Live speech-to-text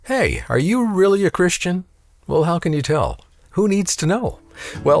Hey, are you really a Christian? Well, how can you tell? Who needs to know?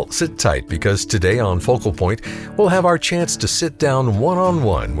 Well, sit tight because today on Focal Point, we'll have our chance to sit down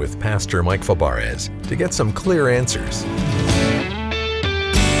one-on-one with Pastor Mike Fabarez to get some clear answers.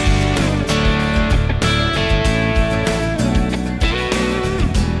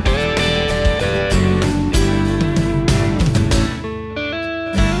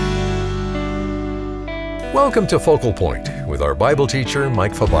 Welcome to Focal Point with our Bible teacher,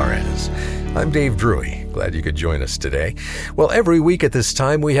 Mike Fabarez. I'm Dave Drury. Glad you could join us today. Well, every week at this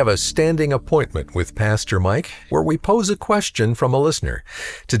time, we have a standing appointment with Pastor Mike where we pose a question from a listener.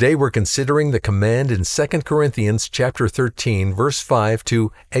 Today, we're considering the command in 2 Corinthians chapter 13, verse 5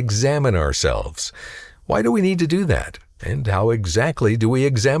 to examine ourselves. Why do we need to do that? And how exactly do we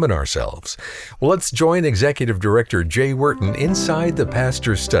examine ourselves? Well, let's join Executive Director Jay Wharton inside the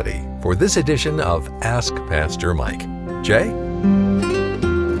Pastor's Study for this edition of Ask Pastor Mike. Jay?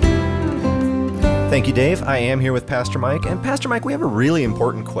 Thank you, Dave. I am here with Pastor Mike. And Pastor Mike, we have a really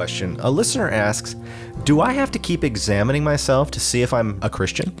important question. A listener asks, do I have to keep examining myself to see if I'm a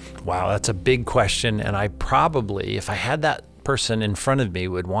Christian? Wow, that's a big question. And I probably, if I had that person in front of me,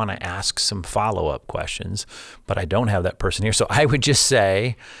 would want to ask some follow-up questions, but I don't have that person here. So I would just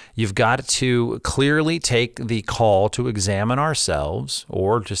say you've got to clearly take the call to examine ourselves,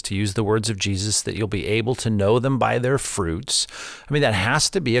 or just to use the words of Jesus, that you'll be able to know them by their fruits. I mean, that has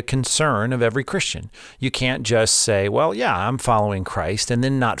to be a concern of every Christian. You can't just say, well, yeah, I'm following Christ, and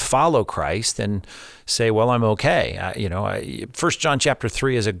then not follow Christ and say, well, I'm okay. 1 John chapter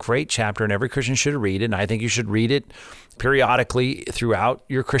 3 is a great chapter, and every Christian should read it, and I think you should read it periodically throughout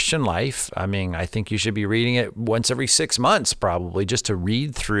your Christian life. I mean, I think you should be reading it once every 6 months, probably, just to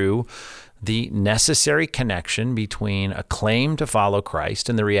read through the necessary connection between a claim to follow Christ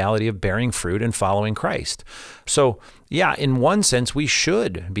and the reality of bearing fruit and following Christ. So, yeah, in one sense, we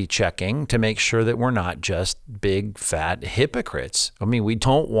should be checking to make sure that we're not just big, fat hypocrites. I mean, we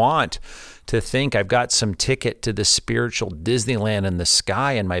don't want to think I've got some ticket to the spiritual Disneyland in the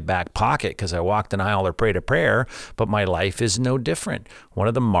sky in my back pocket because I walked an aisle or prayed a prayer, but my life is no different. One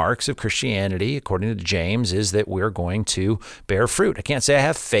of the marks of Christianity, according to James, is that we're going to bear fruit. I can't say I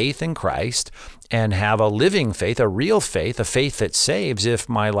have faith in Christ and have a living faith, a real faith, a faith that saves, if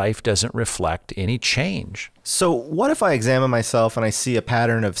my life doesn't reflect any change. So what if I examine myself and I see a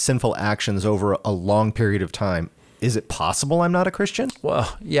pattern of sinful actions over a long period of time? Is it possible I'm not a Christian?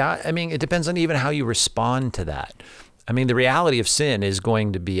 Well, yeah. I mean, it depends on even how you respond to that. I mean, the reality of sin is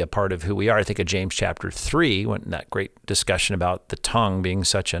going to be a part of who we are. I think of James chapter 3, when that great discussion about the tongue being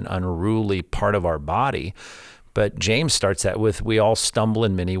such an unruly part of our body. But James starts that with, we all stumble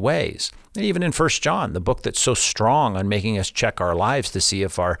in many ways. And even in 1 John, the book that's so strong on making us check our lives to see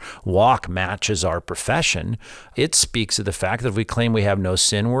if our walk matches our profession, it speaks of the fact that if we claim we have no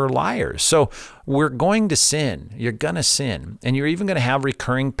sin, we're liars. So we're going to sin. You're going to sin. And you're even going to have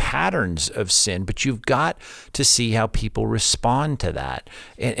recurring patterns of sin, but you've got to see how people respond to that.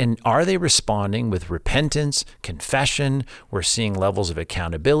 And are they responding with repentance, confession? We're seeing levels of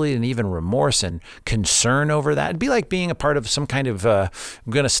accountability and even remorse and concern over that. It'd be like being a part of some kind of, I'm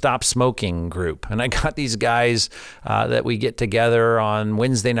going to stop smoking group. And I got these guys that we get together on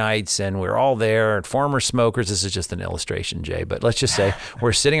Wednesday nights, and we're all there, former smokers. This is just an illustration, Jay, but let's just say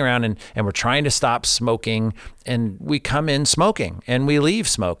we're sitting around and we're trying to stop smoking, and we come in smoking and we leave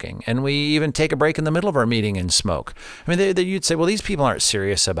smoking, and we even take a break in the middle of our meeting and smoke. I mean, you'd say, well, these people aren't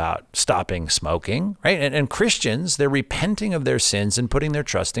serious about stopping smoking, right? And Christians, they're repenting of their sins and putting their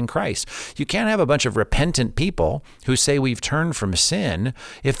trust in Christ. You can't have a bunch of repentant people who say we've turned from sin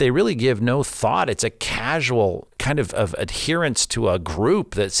if they really give no thought. It's a casual kind of adherence to a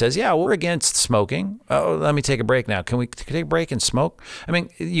group that says, yeah, we're against smoking. Oh, let me take a break now. Can we take a break and smoke? I mean,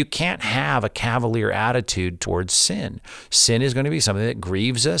 you can't have a cavalier attitude towards sin. Sin is going to be something that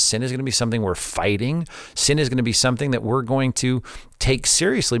grieves us. Sin is going to be something we're fighting. Sin is going to be something that we're going to take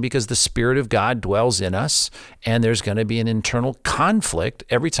seriously because the Spirit of God dwells in us, and there's going to be an internal conflict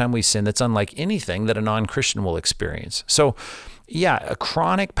every time we sin that's unlike anything that a non-Christian will experience. So, yeah, a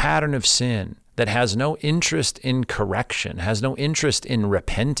chronic pattern of sin that has no interest in correction, has no interest in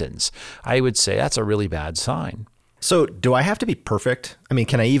repentance, I would say that's a really bad sign. So do I have to be perfect? I mean,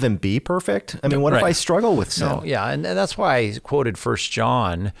 can I even be perfect? I mean, what if I struggle with sin? No, yeah, and that's why I quoted 1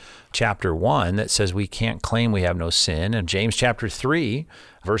 John chapter 1 that says we can't claim we have no sin, and James chapter 3,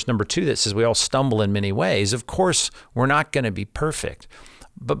 verse number 2 that says we all stumble in many ways. Of course, we're not going to be perfect.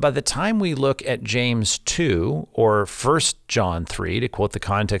 But by the time we look at James 2 or 1 John 3, to quote the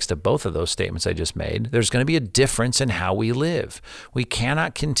context of both of those statements I just made, there's going to be a difference in how we live. We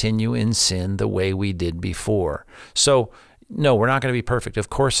cannot continue in sin the way we did before. So No, we're not going to be perfect. Of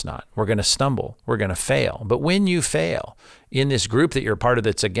course not. We're going to stumble. We're going to fail. But when you fail in this group that you're part of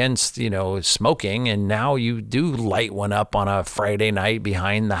that's against, smoking, and now you do light one up on a Friday night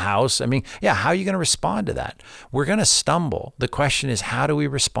behind the house, how are you going to respond to that? We're going to stumble. The question is, how do we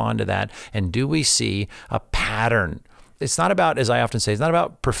respond to that? And do we see a pattern? It's not about, as I often say, it's not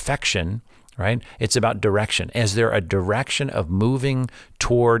about perfection, right? It's about direction. Is there a direction of moving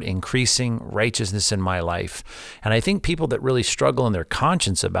toward increasing righteousness in my life? And I think people that really struggle in their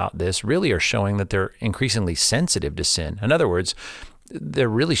conscience about this really are showing that they're increasingly sensitive to sin. In other words, they're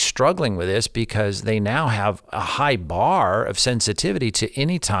really struggling with this because they now have a high bar of sensitivity to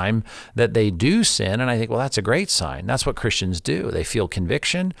any time that they do sin. And I think, well, that's a great sign. That's what Christians do. They feel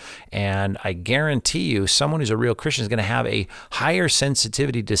conviction. And I guarantee you, someone who's a real Christian is going to have a higher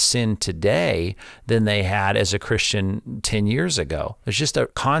sensitivity to sin today than they had as a Christian 10 years ago. There's just a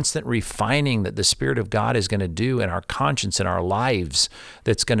constant refining that the Spirit of God is going to do in our conscience, in our lives,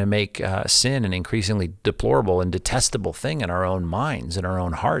 that's going to make sin an increasingly deplorable and detestable thing in our own minds, in our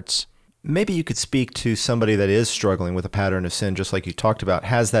own hearts. Maybe you could speak to somebody that is struggling with a pattern of sin, just like you talked about,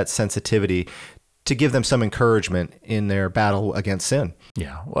 has that sensitivity, to give them some encouragement in their battle against sin.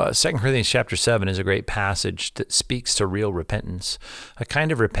 Yeah. Well, 2 Corinthians chapter 7 is a great passage that speaks to real repentance, a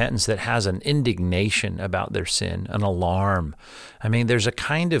kind of repentance that has an indignation about their sin, an alarm. There's a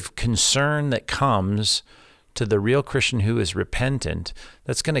kind of concern that comes to the real Christian who is repentant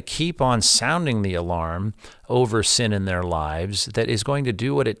that's going to keep on sounding the alarm over sin in their lives, that is going to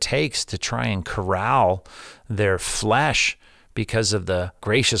do what it takes to try and corral their flesh because of the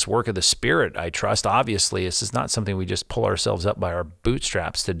gracious work of the Spirit, I trust. Obviously, this is not something we just pull ourselves up by our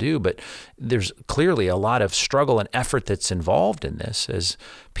bootstraps to do, but there's clearly a lot of struggle and effort that's involved in this. As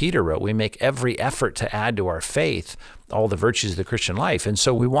Peter wrote, we make every effort to add to our faith all the virtues of the Christian life. And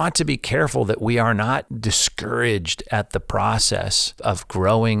so we want to be careful that we are not discouraged at the process of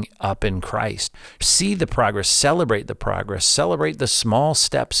growing up in Christ. See the progress, celebrate the small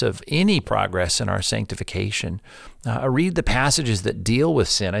steps of any progress in our sanctification. Read the passages that deal with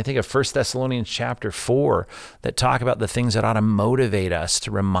sin. I think of 1 Thessalonians chapter 4 that talk about the things that ought to motivate us,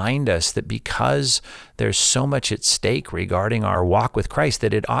 to remind us that because there's so much at stake regarding our walk with Christ,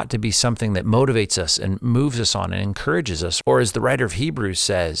 that it ought to be something that motivates us and moves us on and encourages us. Or as the writer of Hebrews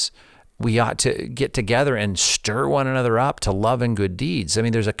says, we ought to get together and stir one another up to love and good deeds.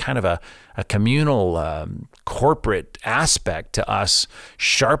 There's a kind of a communal, corporate aspect to us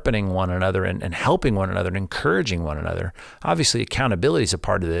sharpening one another and helping one another and encouraging one another. Obviously, accountability is a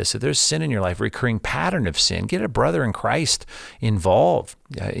part of this. If there's sin in your life, recurring pattern of sin, get a brother in Christ involved.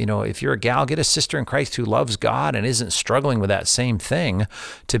 If you're a gal, get a sister in Christ who loves God and isn't struggling with that same thing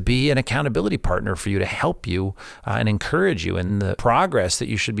to be an accountability partner for you, to help you and encourage you in the progress that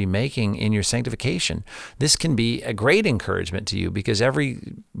you should be making in your sanctification. This can be a great encouragement to you because every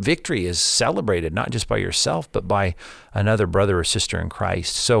victory is celebrated, not just by yourself, but by another brother or sister in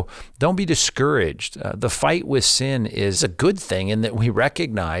Christ. So don't be discouraged. The fight with sin is a good thing in that we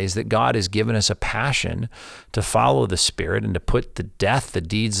recognize that God has given us a passion to follow the Spirit and to put to death the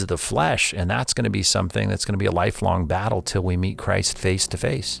deeds of the flesh. And that's going to be something that's going to be a lifelong battle till we meet Christ face to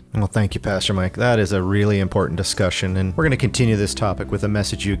face. Well, thank you, Pastor Mike. That is a really important discussion. And we're going to continue this topic with a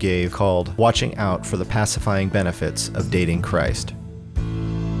message you gave called Watching Out for the Pacifying Benefits of Dating Christ.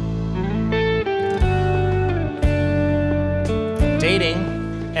 Dating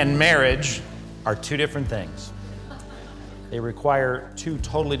and marriage are two different things. They require two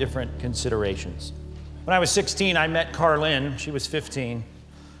totally different considerations. When I was 16, I met Carlin. She was 15.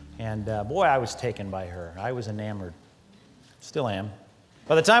 And boy, I was taken by her. I was enamored. Still am.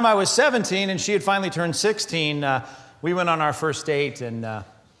 By the time I was 17 and she had finally turned 16, we went on our first date. And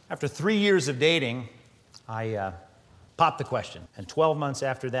after 3 years of dating, I popped the question. And 12 months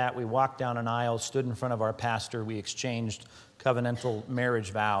after that, we walked down an aisle, stood in front of our pastor. We exchanged covenantal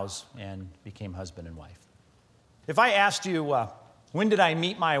marriage vows and became husband and wife. If I asked you, when did I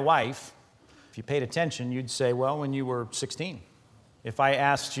meet my wife? If you paid attention, you'd say, well, when you were 16. If I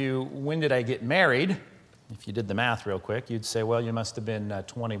asked you, when did I get married? If you did the math real quick, you'd say, well, you must have been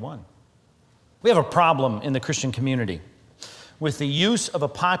 21. We have a problem in the Christian community with the use of a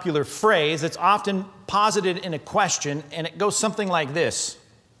popular phrase that's often posited in a question, and it goes something like this.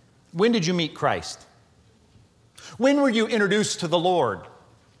 When did you meet Christ? When were you introduced to the Lord?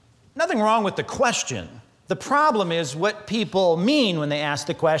 Nothing wrong with the question. The problem is what people mean when they ask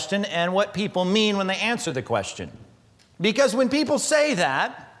the question and what people mean when they answer the question. Because when people say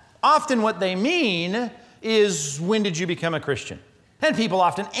that, often what they mean is, when did you become a Christian? And people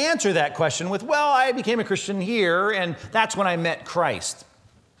often answer that question with, well, I became a Christian here, and that's when I met Christ.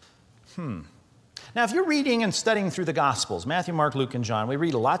 Now, if you're reading and studying through the Gospels, Matthew, Mark, Luke, and John, we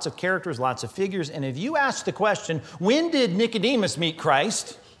read lots of characters, lots of figures, and if you ask the question, when did Nicodemus meet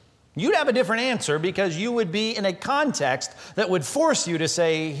Christ? You'd have a different answer because you would be in a context that would force you to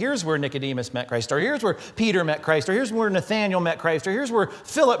say, here's where Nicodemus met Christ, or here's where Peter met Christ, or here's where Nathanael met Christ, or here's where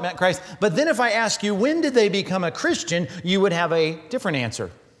Philip met Christ. But then if I ask you, when did they become a Christian, you would have a different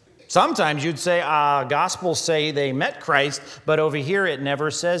answer. Sometimes you'd say, Gospels say they met Christ, but over here it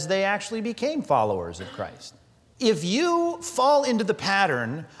never says they actually became followers of Christ. If you fall into the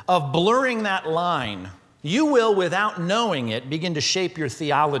pattern of blurring that line, you will, without knowing it, begin to shape your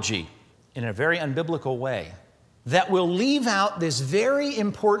theology in a very unbiblical way that will leave out this very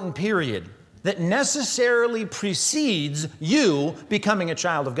important period that necessarily precedes you becoming a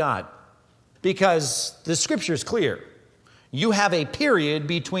child of God. Because the Scripture is clear. You have a period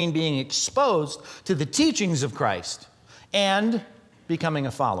between being exposed to the teachings of Christ and becoming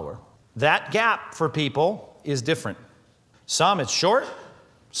a follower. That gap for people is different. Some it's short,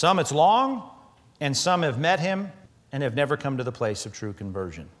 some it's long, and some have met him and have never come to the place of true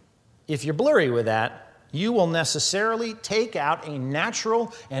conversion. If you're blurry with that, you will necessarily take out a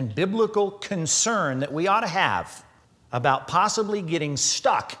natural and biblical concern that we ought to have about possibly getting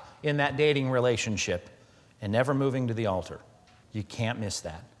stuck in that dating relationship and never moving to the altar. You can't miss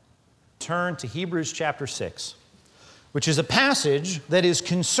that. Turn to Hebrews chapter 6, which is a passage that is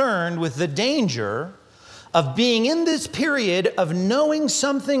concerned with the danger of being in this period of knowing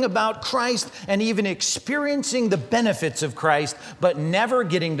something about Christ and even experiencing the benefits of Christ, but never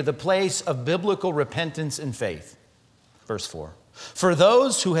getting to the place of biblical repentance and faith. Verse 4. For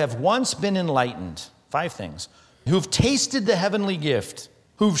those who have once been enlightened, 5 things, who've tasted the heavenly gift,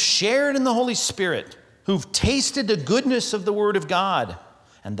 who've shared in the Holy Spirit, who've tasted the goodness of the Word of God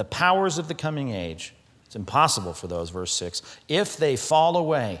and the powers of the coming age. It's impossible for those, verse 6, if they fall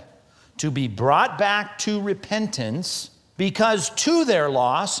away, to be brought back to repentance, because to their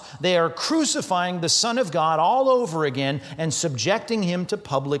loss they are crucifying the Son of God all over again and subjecting him to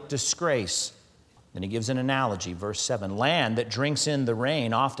public disgrace. Then he gives an analogy, verse 7, land that drinks in the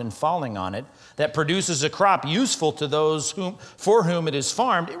rain, often falling on it, that produces a crop useful to those for whom it is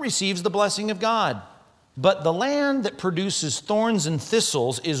farmed, it receives the blessing of God. But the land that produces thorns and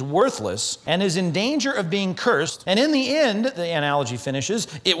thistles is worthless and is in danger of being cursed. And in the end, the analogy finishes,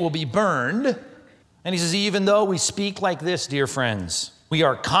 it will be burned. And he says, even though we speak like this, dear friends, we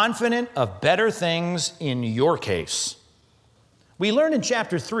are confident of better things in your case. We learn in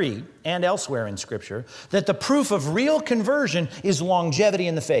chapter 3 and elsewhere in Scripture that the proof of real conversion is longevity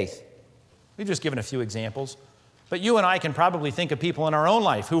in the faith. We've just given a few examples. But you and I can probably think of people in our own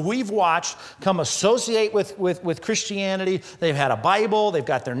life who we've watched come associate with Christianity. They've had a Bible, they've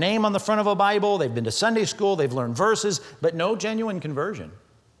got their name on the front of a Bible, they've been to Sunday school, they've learned verses, but no genuine conversion.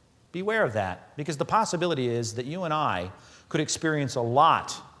 Beware of that, because the possibility is that you and I could experience a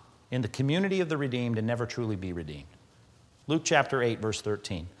lot in the community of the redeemed and never truly be redeemed. Luke chapter 8, verse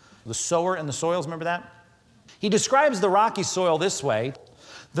 13. The sower and the soils, remember that? He describes the rocky soil this way.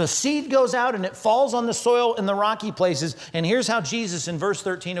 The seed goes out and it falls on the soil in the rocky places. And here's how Jesus in verse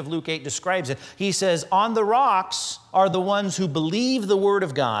 13 of Luke 8 describes it. He says, on the rocks are the ones who believe the word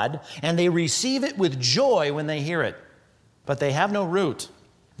of God, and they receive it with joy when they hear it. But they have no root.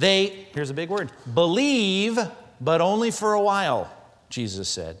 They, here's a big word, believe, but only for a while, Jesus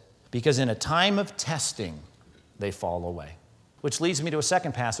said. Because in a time of testing, they fall away. Which leads me to a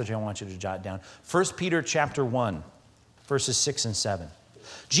second passage I want you to jot down. 1 Peter chapter 1, verses 6 and 7.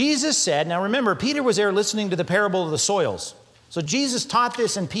 Jesus said, now remember, Peter was there listening to the parable of the soils. So Jesus taught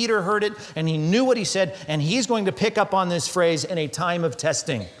this and Peter heard it and he knew what he said, and he's going to pick up on this phrase, in a time of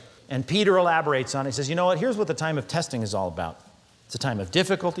testing. And Peter elaborates on it. He says, you know what, here's what the time of testing is all about. It's a time of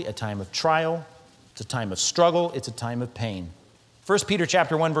difficulty, a time of trial, it's a time of struggle, it's a time of pain. 1 Peter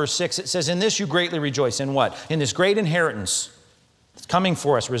chapter 1, verse 6, it says, in this you greatly rejoice. In what? In this great inheritance that's coming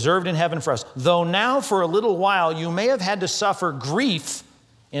for us, reserved in heaven for us. Though now for a little while you may have had to suffer grief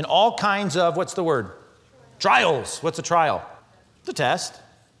in all kinds of, what's the word? Trials. What's a trial? It's a test.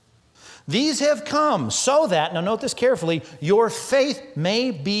 These have come so that, now note this carefully, your faith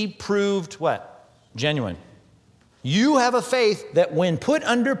may be proved what? Genuine. You have a faith that when put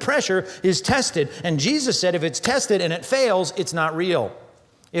under pressure is tested. And Jesus said if it's tested and it fails, it's not real.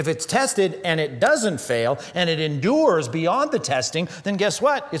 If it's tested and it doesn't fail and it endures beyond the testing, then guess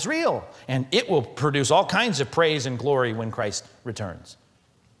what? It's real. And it will produce all kinds of praise and glory when Christ returns.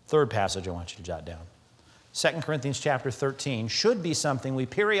 Third passage I want you to jot down. 2 Corinthians chapter 13 should be something we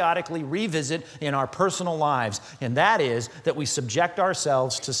periodically revisit in our personal lives, and that is that we subject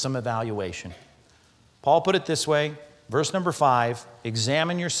ourselves to some evaluation. Paul put it this way, verse number 5,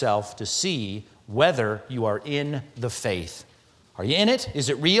 examine yourself to see whether you are in the faith. Are you in it? Is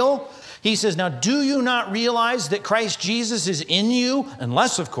it real? He says, now do you not realize that Christ Jesus is in you?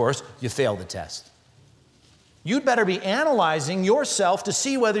 Unless, of course, you fail the test. You'd better be analyzing yourself to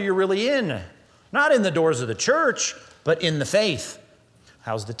see whether you're really in. Not in the doors of the church, but in the faith.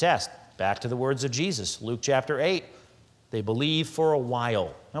 How's the test? Back to the words of Jesus, Luke chapter 8. They believe for a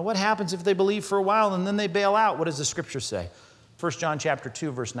while. Now what happens if they believe for a while and then they bail out? What does the scripture say? 1 John chapter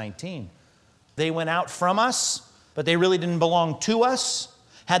 2, verse 19. They went out from us, but they really didn't belong to us.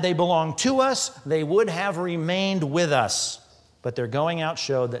 Had they belonged to us, they would have remained with us. But their going out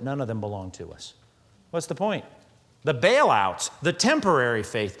showed that none of them belonged to us. What's the point? The bailouts, the temporary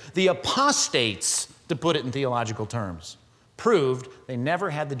faith, the apostates, to put it in theological terms, proved they never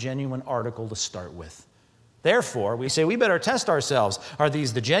had the genuine article to start with. Therefore, we say we better test ourselves. Are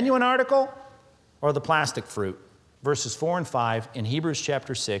these the genuine article or the plastic fruit? Verses 4 and 5 in Hebrews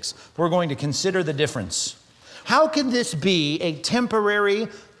chapter 6, we're going to consider the difference. How can this be a temporary,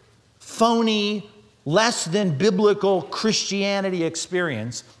 phony, less than biblical Christianity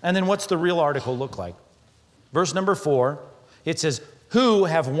experience? And then what's the real article look like? Verse number 4, it says, who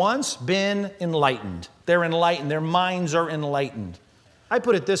have once been enlightened. They're enlightened. Their minds are enlightened. I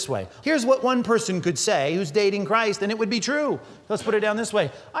put it this way. Here's what one person could say who's dating Christ, and it would be true. Let's put it down this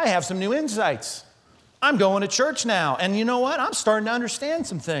way. I have some new insights. I'm going to church now, and you know what? I'm starting to understand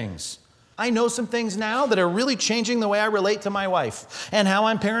some things. I know some things now that are really changing the way I relate to my wife and how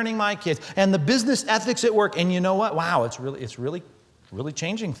I'm parenting my kids and the business ethics at work. And you know what? Wow, it's really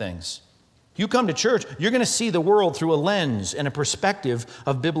changing things. You come to church, you're going to see the world through a lens and a perspective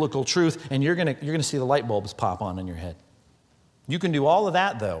of biblical truth, and you're going to see the light bulbs pop on in your head. You can do all of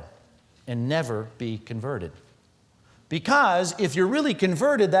that, though, and never be converted. Because if you're really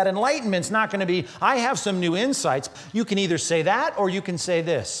converted, that enlightenment's not going to be, I have some new insights. You can either say that or you can say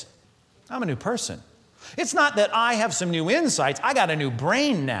this. I'm a new person. It's not that I have some new insights. I got a new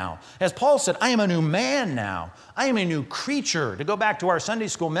brain now. As Paul said, I am a new man now. I am a new creature. To go back to our Sunday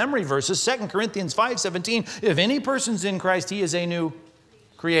school memory verses, 2 Corinthians 5:17, if any person's in Christ, he is a new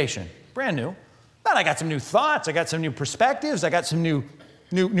creation. Brand new. Not I got some new thoughts. I got some new perspectives. I got some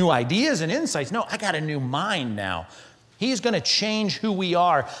new ideas and insights. No, I got a new mind now. He's going to change who we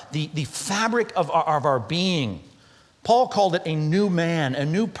are, the fabric of our being. Paul called it a new man, a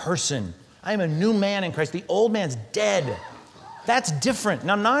new person. I am a new man in Christ. The old man's dead. That's different.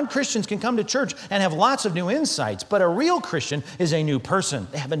 Now, non-Christians can come to church and have lots of new insights, but a real Christian is a new person.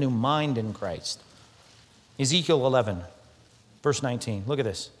 They have a new mind in Christ. Ezekiel 11, verse 19. Look at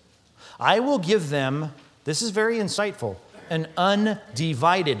this. I will give them, this is very insightful, an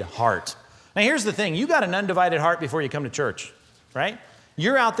undivided heart. Now, here's the thing. You got an undivided heart before you come to church, right?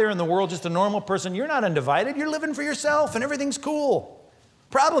 You're out there in the world just a normal person. You're not undivided. You're living for yourself and everything's cool.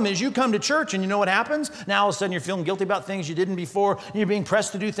 Problem is you come to church and you know what happens? Now all of a sudden you're feeling guilty about things you didn't before. And you're being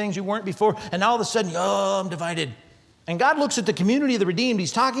pressed to do things you weren't before. And now all of a sudden, I'm divided. And God looks at the community of the redeemed.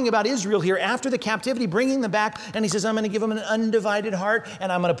 He's talking about Israel here after the captivity, bringing them back. And he says, I'm going to give them an undivided heart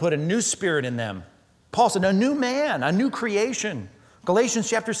and I'm going to put a new spirit in them. Paul said, a new man, a new creation. Galatians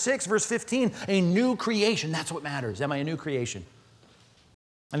chapter 6, verse 15, a new creation. That's what matters. Am I a new creation?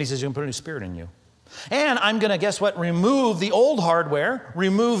 And he says, you're going to put a new spirit in you. And I'm going to, guess what, remove the old hardware,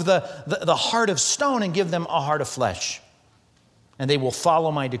 remove the heart of stone and give them a heart of flesh. And they will follow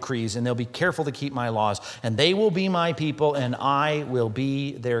my decrees and they'll be careful to keep my laws. And they will be my people and I will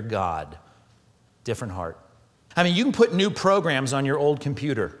be their God. Different heart. I mean, you can put new programs on your old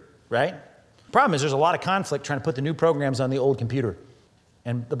computer, right? Problem is there's a lot of conflict trying to put the new programs on the old computer.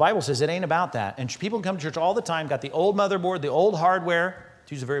 And the Bible says it ain't about that. And people come to church all the time, got the old motherboard, the old hardware,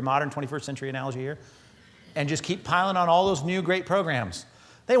 to use a very modern 21st century analogy here, and just keep piling on all those new great programs.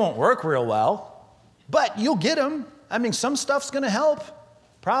 They won't work real well, but you'll get them. I mean, some stuff's going to help.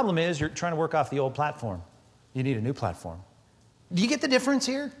 Problem is you're trying to work off the old platform. You need a new platform. Do you get the difference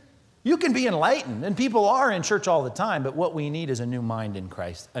here? You can be enlightened, and people are in church all the time, but what we need is a new mind in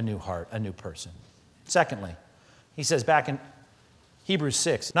Christ, a new heart, a new person. Secondly, he says back in Hebrews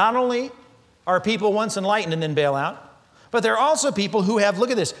 6, not only are people once enlightened and then bail out, but there are also people who have,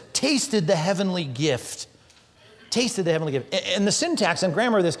 look at this, tasted the heavenly gift. Tasted the heavenly gift. And the syntax and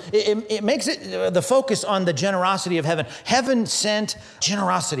grammar of this, it makes it the focus on the generosity of heaven. Heaven sent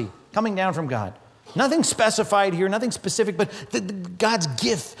generosity coming down from God. Nothing specified here, nothing specific, but God's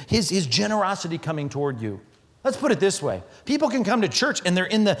gift, his generosity coming toward you. Let's put it this way. People can come to church and they're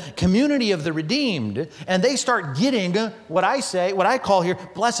in the community of the redeemed and they start getting what I call here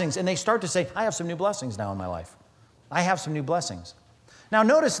blessings. And they start to say, I have some new blessings now in my life. I have some new blessings. Now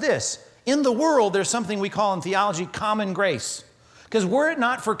notice this. In the world, there's something we call in theology common grace. Because were it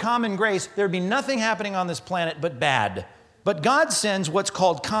not for common grace, there'd be nothing happening on this planet but bad. But God sends what's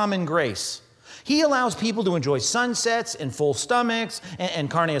called common grace. He allows people to enjoy sunsets and full stomachs and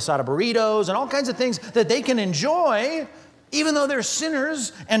carne asada burritos and all kinds of things that they can enjoy, even though they're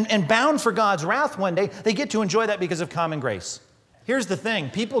sinners and bound for God's wrath one day. They get to enjoy that because of common grace. Here's the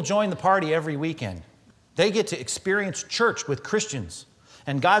thing. People join the party every weekend. They get to experience church with Christians.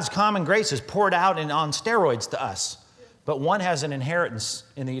 And God's common grace is poured out and on steroids to us. But one has an inheritance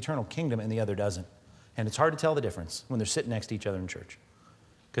in the eternal kingdom and the other doesn't. And it's hard to tell the difference when they're sitting next to each other in church.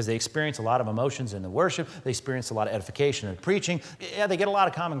 Because they experience a lot of emotions in the worship. They experience a lot of edification in the preaching. Yeah, they get a lot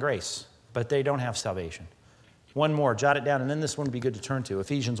of common grace, but they don't have salvation. One more, jot it down, and then this one would be good to turn to,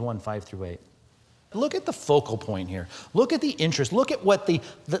 Ephesians 1, 5 through 8. Look at the focal point here. Look at the interest. Look at what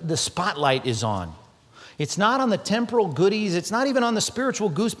the spotlight is on. It's not on the temporal goodies. It's not even on the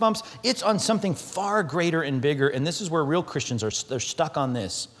spiritual goosebumps. It's on something far greater and bigger, and this is where real Christians are. They're stuck on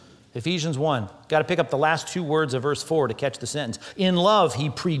this. Ephesians 1, got to pick up the last two words of verse 4 to catch the sentence. In love, he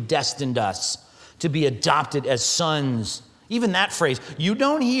predestined us to be adopted as sons. Even that phrase, you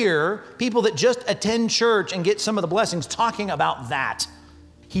don't hear people that just attend church and get some of the blessings talking about that.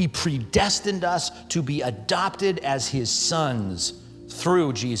 He predestined us to be adopted as his sons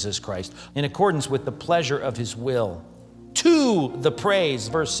through Jesus Christ, in accordance with the pleasure of his will, to the praise,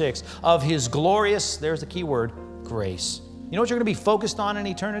 verse 6, of his glorious, there's the key word, grace. You know what you're going to be focused on in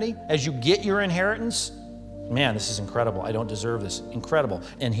eternity as you get your inheritance? Man, this is incredible. I don't deserve this. Incredible.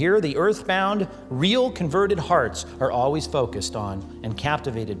 And here, the earthbound, real converted hearts are always focused on and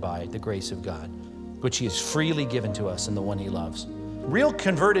captivated by the grace of God, which he has freely given to us in the one he loves. Real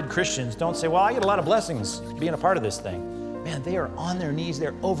converted Christians don't say, well, I get a lot of blessings being a part of this thing. Man, they are on their knees.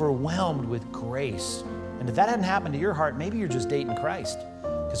 They're overwhelmed with grace. And if that hadn't happened to your heart, maybe you're just dating Christ.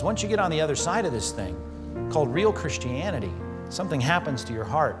 Because once you get on the other side of this thing, called real Christianity, something happens to your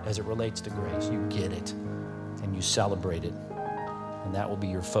heart as it relates to grace. You get it, and you celebrate it. And that will be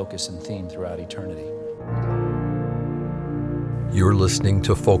your focus and theme throughout eternity. You're listening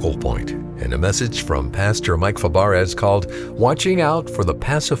to Focal Point, and a message from Pastor Mike Fabarez called Watching Out for the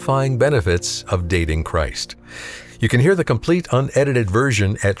Pacifying Benefits of Dating Christ. You can hear the complete unedited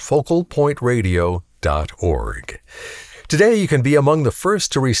version at focalpointradio.org. Today, you can be among the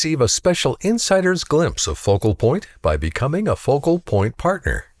first to receive a special insider's glimpse of Focal Point by becoming a Focal Point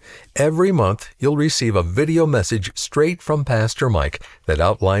partner. Every month, you'll receive a video message straight from Pastor Mike that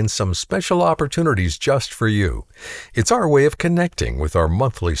outlines some special opportunities just for you. It's our way of connecting with our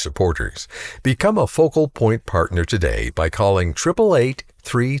monthly supporters. Become a Focal Point partner today by calling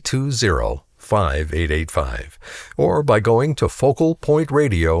 888-320-5885 or by going to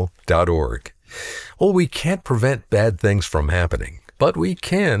focalpointradio.org. Well, we can't prevent bad things from happening, but we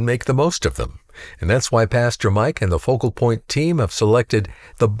can make the most of them. And that's why Pastor Mike and the Focal Point team have selected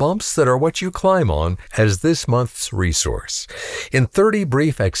The Bumps That Are What You Climb On as this month's resource. In 30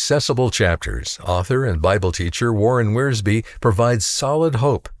 brief, accessible chapters, author and Bible teacher Warren Wiersbe provides solid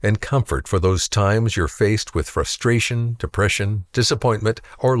hope and comfort for those times you're faced with frustration, depression, disappointment,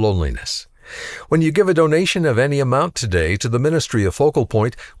 or loneliness. When you give a donation of any amount today to the ministry of Focal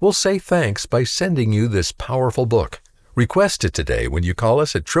Point, we'll say thanks by sending you this powerful book. Request it today when you call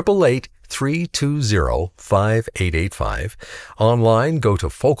us at 888-320-5885. Online, go to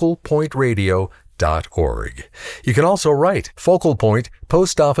focalpointradio.org. You can also write Focal Point,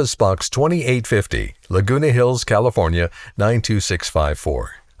 Post Office Box 2850, Laguna Hills, California,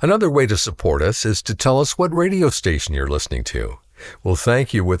 92654. Another way to support us is to tell us what radio station you're listening to. We'll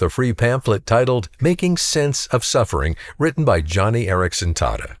thank you with a free pamphlet titled Making Sense of Suffering, written by Johnny Erickson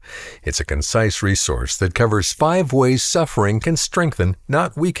Tada. It's a concise resource that covers 5 ways suffering can strengthen,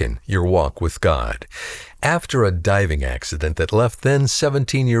 not weaken, your walk with God. After a diving accident that left then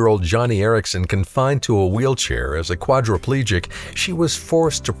 17-year-old Johnny Erickson confined to a wheelchair as a quadriplegic, she was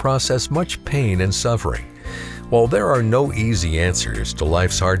forced to process much pain and suffering. While there are no easy answers to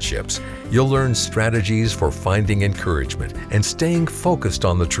life's hardships, you'll learn strategies for finding encouragement and staying focused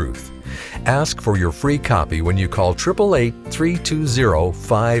on the truth. Ask for your free copy when you call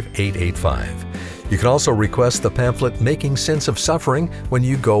 888-320-5885. You can also request the pamphlet Making Sense of Suffering when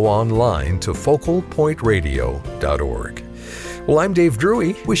you go online to focalpointradio.org. Well, I'm Dave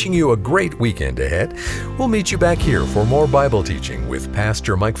Drury, wishing you a great weekend ahead. We'll meet you back here for more Bible teaching with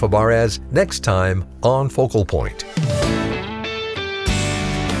Pastor Mike Fabarez next time on Focal Point.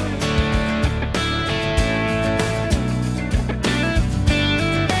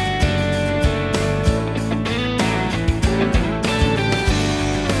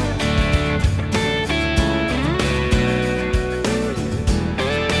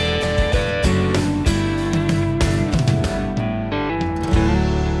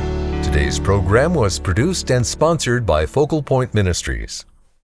 program was produced and sponsored by Focal Point Ministries.